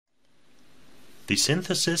The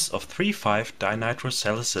synthesis of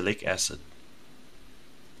 3,5-dinitrosalicylic acid.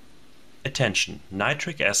 Attention!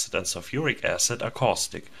 Nitric acid and sulfuric acid are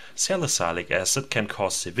caustic. Salicylic acid can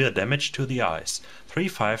cause severe damage to the eyes.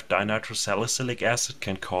 3,5-dinitrosalicylic acid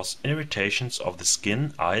can cause irritations of the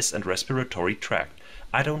skin, eyes and respiratory tract.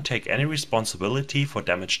 I don't take any responsibility for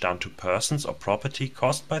damage done to persons or property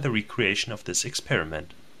caused by the recreation of this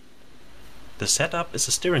experiment. The setup is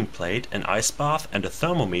a stirring plate, an ice bath and a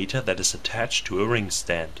thermometer that is attached to a ring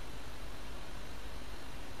stand.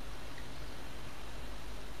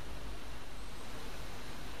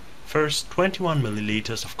 First, 21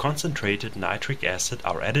 ml of concentrated nitric acid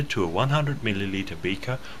are added to a 100 ml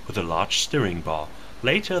beaker with a large stirring bar.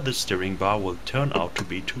 Later the stirring bar will turn out to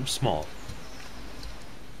be too small.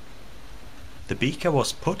 The beaker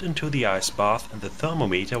was put into the ice bath and the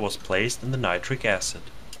thermometer was placed in the nitric acid.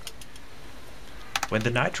 When the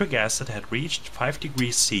nitric acid had reached 5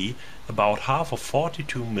 degrees C, about half of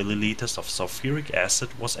 42 ml of sulfuric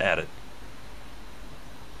acid was added.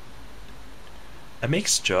 A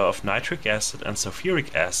mixture of nitric acid and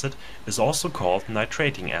sulfuric acid is also called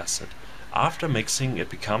nitrating acid. After mixing it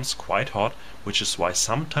becomes quite hot, which is why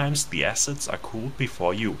sometimes the acids are cooled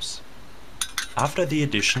before use. After the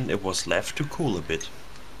addition it was left to cool a bit.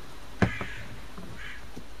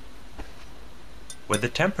 When the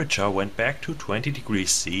temperature went back to 20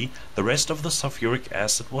 degrees C, the rest of the sulfuric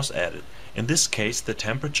acid was added. In this case the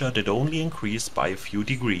temperature did only increase by a few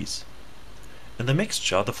degrees. In the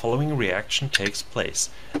mixture the following reaction takes place.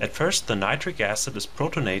 At first the nitric acid is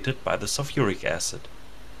protonated by the sulfuric acid.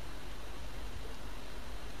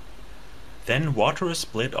 Then water is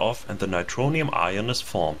split off and the nitronium ion is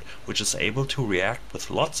formed, which is able to react with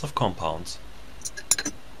lots of compounds.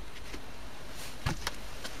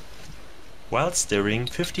 While stirring,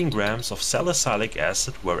 15 grams of salicylic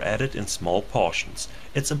acid were added in small portions.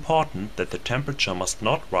 It's important that the temperature must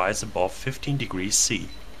not rise above 15 degrees C.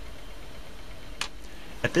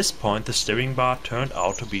 At this point the stirring bar turned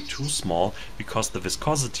out to be too small because the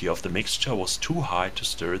viscosity of the mixture was too high to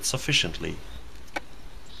stir it sufficiently.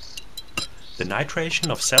 The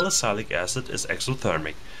nitration of salicylic acid is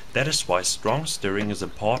exothermic. That is why strong stirring is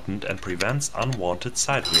important and prevents unwanted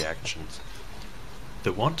side reactions.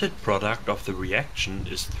 The wanted product of the reaction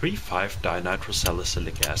is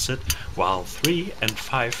 3,5-dinitrosalicylic acid, while 3 and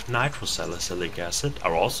 5-nitrosalicylic acid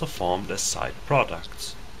are also formed as side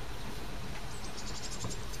products.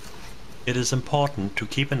 It is important to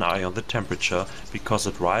keep an eye on the temperature because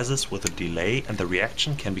it rises with a delay and the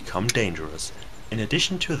reaction can become dangerous. In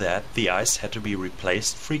addition to that, the ice had to be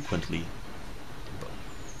replaced frequently.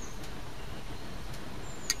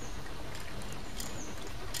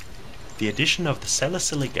 The addition of the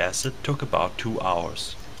salicylic acid took about 2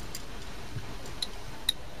 hours.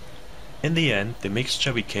 In the end, the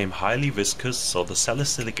mixture became highly viscous, so the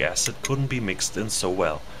salicylic acid couldn't be mixed in so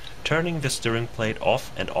well. Turning the stirring plate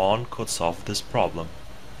off and on could solve this problem.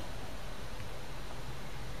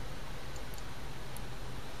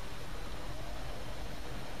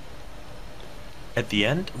 At the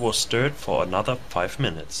end it was stirred for another 5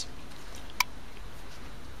 minutes.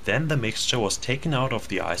 Then the mixture was taken out of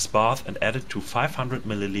the ice bath and added to 500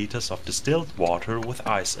 ml of distilled water with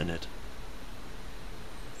ice in it.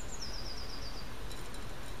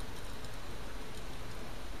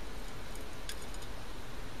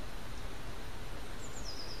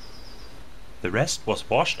 The rest was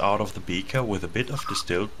washed out of the beaker with a bit of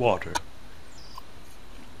distilled water.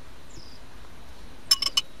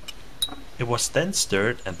 It was then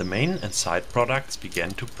stirred and the main and side products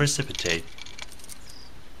began to precipitate.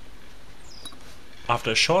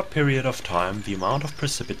 After a short period of time, the amount of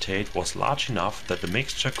precipitate was large enough that the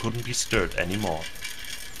mixture couldn't be stirred anymore.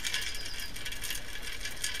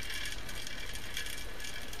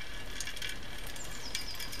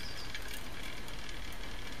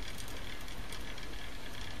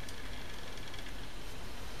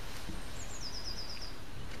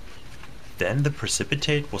 Then the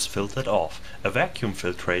precipitate was filtered off. A vacuum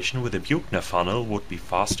filtration with a Buchner funnel would be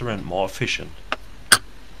faster and more efficient.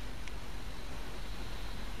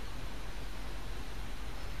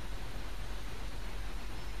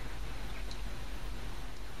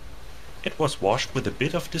 It was washed with a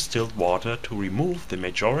bit of distilled water to remove the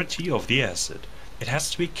majority of the acid. It has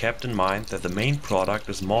to be kept in mind that the main product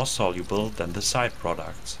is more soluble than the side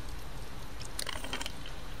products.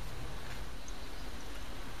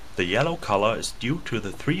 The yellow color is due to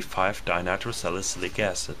the 3,5-dinitrosalicylic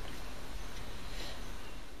acid.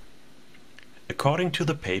 According to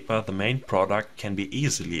the paper, the main product can be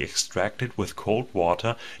easily extracted with cold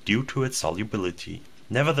water due to its solubility.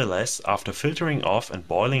 Nevertheless, after filtering off and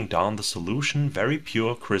boiling down the solution, very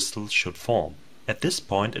pure crystals should form. At this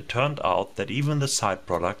point it turned out that even the side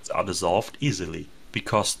products are dissolved easily,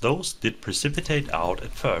 because those did precipitate out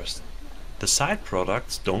at first. The side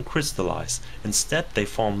products don't crystallize, instead they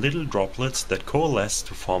form little droplets that coalesce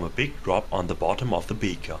to form a big drop on the bottom of the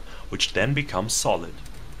beaker, which then becomes solid.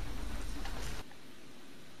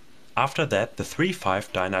 After that the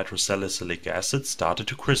 3,5-dinitrosalicylic acid started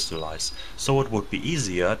to crystallize, so it would be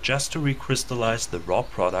easier just to recrystallize the raw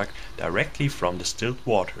product directly from distilled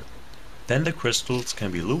water. Then the crystals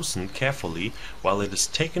can be loosened carefully while it is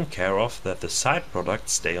taken care of that the side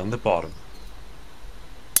products stay on the bottom.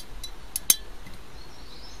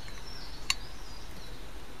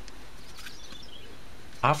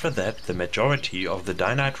 After that the majority of the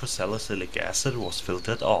dinitrosalicylic acid was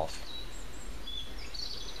filtered off.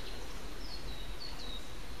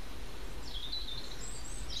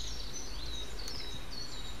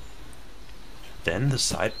 Then the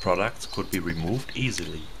side products could be removed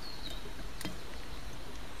easily.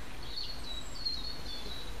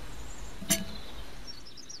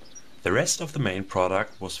 The rest of the main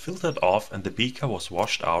product was filtered off and the beaker was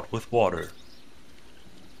washed out with water.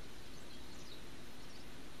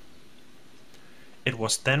 It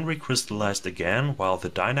was then recrystallized again while the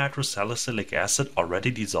dinitrosalicylic acid already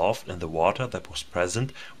dissolved in the water that was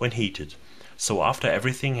present when heated, so after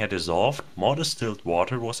everything had dissolved, more distilled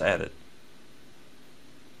water was added.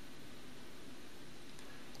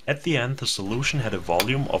 At the end the solution had a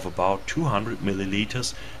volume of about 200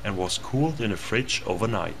 milliliters and was cooled in a fridge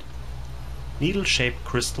overnight. Needle-shaped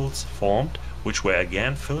crystals formed, which were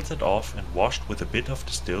again filtered off and washed with a bit of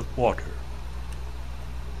distilled water.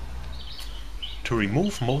 To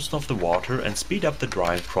remove most of the water and speed up the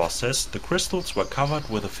drying process, the crystals were covered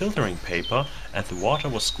with a filtering paper and the water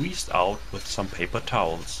was squeezed out with some paper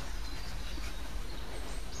towels.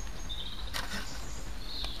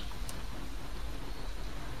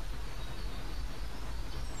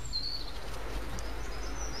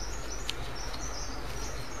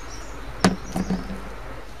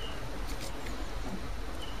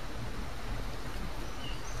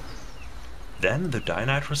 Then the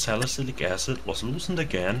dinitrosalicylic acid was loosened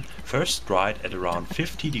again, first dried at around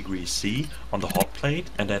 50 degrees C on the hot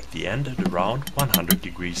plate and at the end at around 100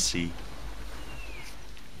 degrees C.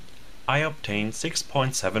 I obtained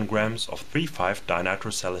 6.7 grams of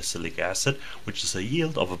 3,5-dinitrosalicylic acid, which is a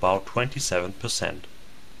yield of about 27%.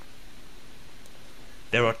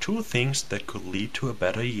 There are two things that could lead to a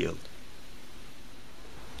better yield.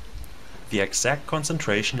 The exact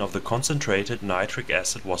concentration of the concentrated nitric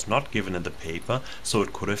acid was not given in the paper, so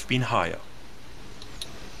it could have been higher.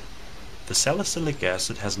 The salicylic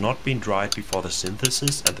acid has not been dried before the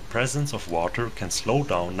synthesis and the presence of water can slow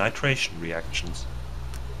down nitration reactions.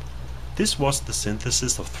 This was the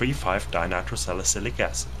synthesis of 3,5-dinitrosalicylic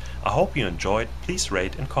acid. I hope you enjoyed. Please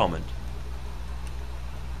rate and comment.